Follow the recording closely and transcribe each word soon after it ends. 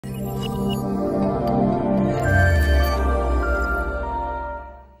Hi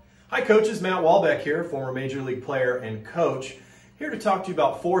coaches, Matt Walbeck here, former Major League player and coach, here to talk to you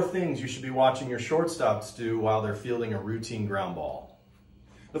about 4 things you should be watching your shortstops do while they're fielding a routine ground ball.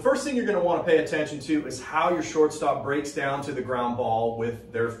 The first thing you're going to want to pay attention to is how your shortstop breaks down to the ground ball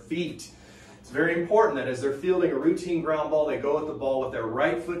with their feet. It's very important that as they're fielding a routine ground ball, they go at the ball with their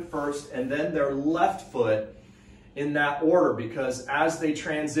right foot first and then their left foot in that order, because as they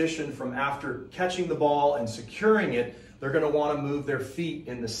transition from after catching the ball and securing it, they're going to want to move their feet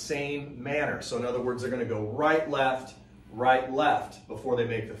in the same manner. So in other words, they're going to go right, left before they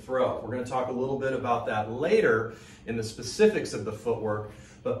make the throw. We're going to talk a little bit about that later in the specifics of the footwork,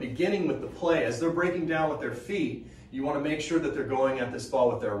 but beginning with the play, as they're breaking down with their feet, you want to make sure that they're going at this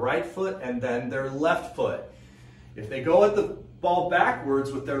ball with their right foot and then their left foot. If they go at the ball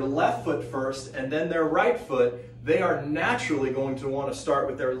backwards with their left foot first and then their right foot, they are naturally going to want to start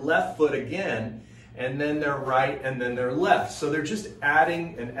with their left foot again, and then their right, and then their left. So they're just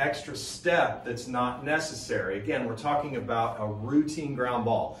adding an extra step that's not necessary. Again, we're talking about a routine ground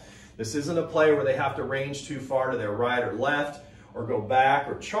ball. This isn't a play where they have to range too far to their right or left, or go back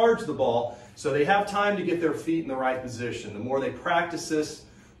or charge the ball. So they have time to get their feet in the right position. The more they practice this,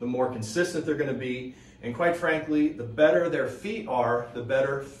 the more consistent they're going to be. And quite frankly, the better their feet are, the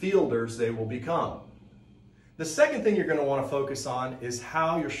better fielders they will become. The second thing you're going to want to focus on is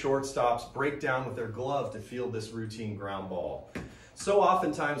how your shortstops break down with their glove to field this routine ground ball. So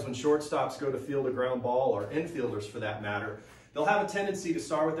oftentimes when shortstops go to field a ground ball, or infielders for that matter, they'll have a tendency to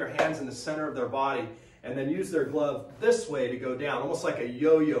start with their hands in the center of their body and then use their glove this way to go down, almost like a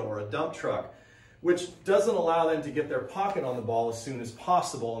yo-yo or a dump truck, which doesn't allow them to get their pocket on the ball as soon as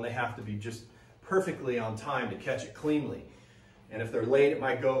possible, and they have to be just perfectly on time to catch it cleanly. And if they're late, it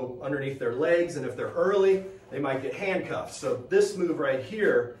might go underneath their legs, and if they're early, they might get handcuffed. So this move right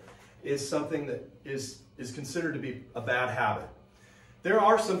here is something that is considered to be a bad habit. There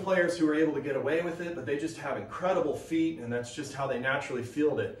are some players who are able to get away with it, but they just have incredible feet, and that's just how they naturally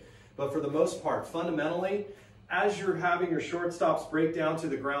field it. But for the most part, fundamentally, as you're having your shortstops break down to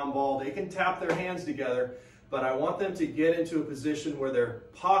the ground ball, they can tap their hands together, but I want them to get into a position where their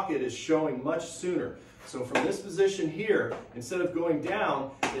pocket is showing much sooner. So from this position here, instead of going down,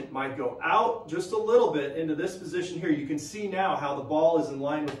 it might go out just a little bit into this position here. You can see now how the ball is in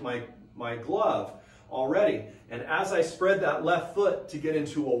line with my glove already. And as I spread that left foot to get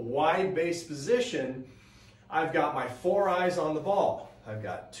into a wide base position, I've got my 4 eyes on the ball. I've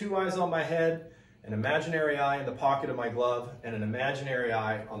got 2 eyes on my head, an imaginary eye in the pocket of my glove, and an imaginary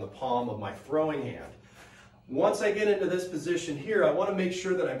eye on the palm of my throwing hand. Once I get into this position here, I want to make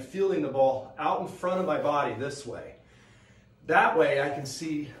sure that I'm fielding the ball out in front of my body this way. That way I can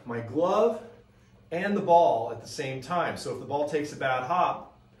see my glove and the ball at the same time. So if the ball takes a bad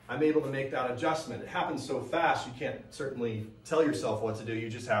hop, I'm able to make that adjustment. It happens so fast you can't certainly tell yourself what to do, you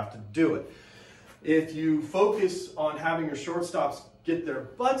just have to do it. If you focus on having your shortstops get their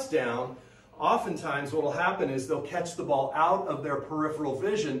butts down, oftentimes what will happen is they'll catch the ball out of their peripheral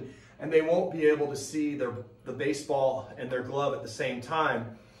vision, and they won't be able to see the baseball and their glove at the same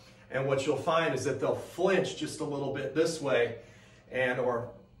time. And what you'll find is that they'll flinch just a little bit this way, or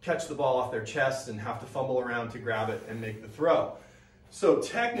catch the ball off their chest and have to fumble around to grab it and make the throw. So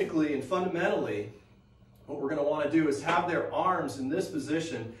technically and fundamentally, what we're going to want to do is have their arms in this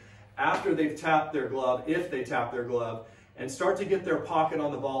position after they've tapped their glove, if they tap their glove, and start to get their pocket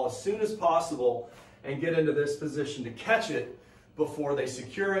on the ball as soon as possible and get into this position to catch it before they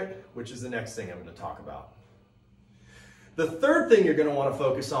secure it, which is the next thing I'm going to talk about. The third thing you're going to want to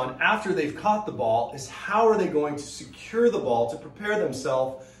focus on after they've caught the ball is how are they going to secure the ball to prepare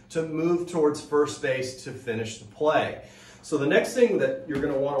themselves to move towards first base to finish the play. So the next thing that you're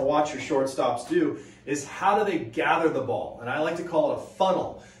going to want to watch your shortstops do is how do they gather the ball? And I like to call it a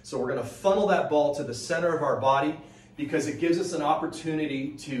funnel. So we're going to funnel that ball to the center of our body because it gives us an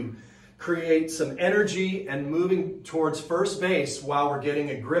opportunity to create some energy and moving towards first base while we're getting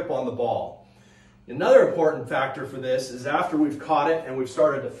a grip on the ball. Another important factor for this is after we've caught it and we've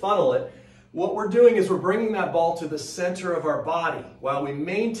started to funnel it, what we're doing is we're bringing that ball to the center of our body while we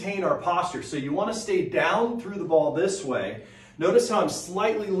maintain our posture. So you want to stay down through the ball this way. Notice how I'm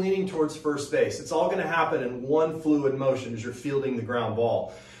slightly leaning towards first base. It's all going to happen in one fluid motion as you're fielding the ground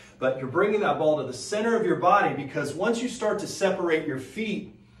ball. But you're bringing that ball to the center of your body because once you start to separate your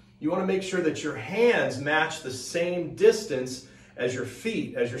feet, you want to make sure that your hands match the same distance as your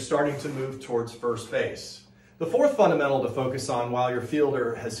feet as you're starting to move towards first base. The fourth fundamental to focus on while your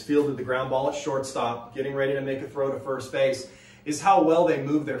fielder has fielded the ground ball at shortstop, getting ready to make a throw to first base, is how well they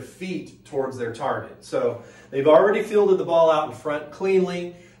move their feet towards their target. So they've already fielded the ball out in front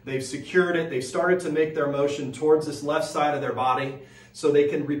cleanly. they've secured it, they've started to make their motion towards this left side of their body so they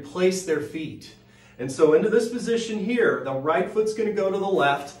can replace their feet. And so into this position here, the right foot's going to go to the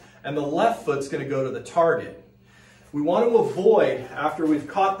left and the left foot's going to go to the target. We want to avoid, after we've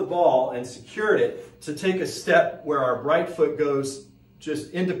caught the ball and secured it, to take a step where our right foot goes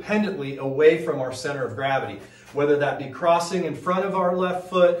just independently away from our center of gravity, whether that be crossing in front of our left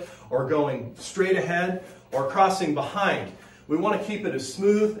foot or going straight ahead or crossing behind. We want to keep it as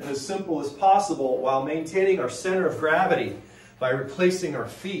smooth and as simple as possible while maintaining our center of gravity by replacing our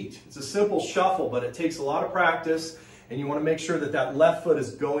feet. It's a simple shuffle, but it takes a lot of practice, and you want to make sure that that left foot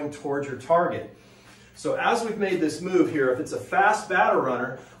is going towards your target. So as we've made this move here, if it's a fast batter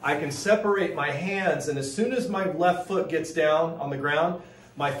runner, I can separate my hands, and as soon as my left foot gets down on the ground,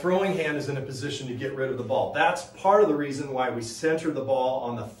 my throwing hand is in a position to get rid of the ball. That's part of the reason why we center the ball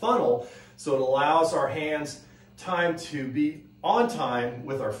on the funnel, so it allows our hands time to be on time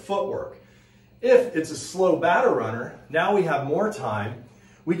with our footwork. If it's a slow batter runner, now we have more time,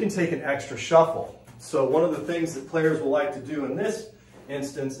 we can take an extra shuffle. So one of the things that players will like to do in this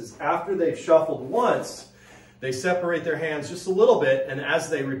instance is after they've shuffled once, they separate their hands just a little bit, and as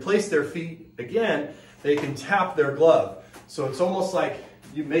they replace their feet again, they can tap their glove. So it's almost like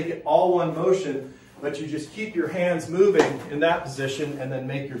you make it all one motion, but you just keep your hands moving in that position and then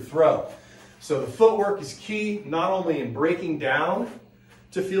make your throw. So the footwork is key, not only in breaking down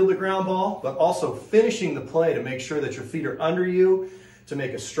to field the ground ball, but also finishing the play to make sure that your feet are under you to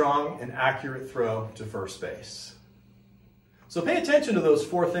make a strong and accurate throw to first base. So pay attention to those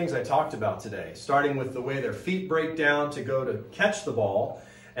 4 things I talked about today, starting with the way their feet break down to go to catch the ball,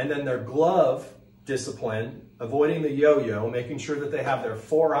 and then their glove discipline, avoiding the yo-yo, making sure that they have their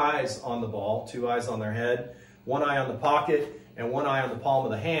 4 eyes on the ball, 2 eyes on their head, 1 eye on the pocket, and 1 eye on the palm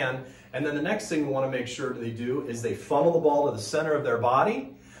of the hand. And then the next thing we want to make sure they do is they funnel the ball to the center of their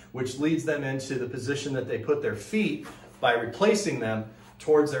body, which leads them into the position that they put their feet by replacing them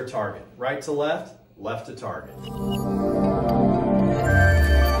towards their target. Right to left, left to target.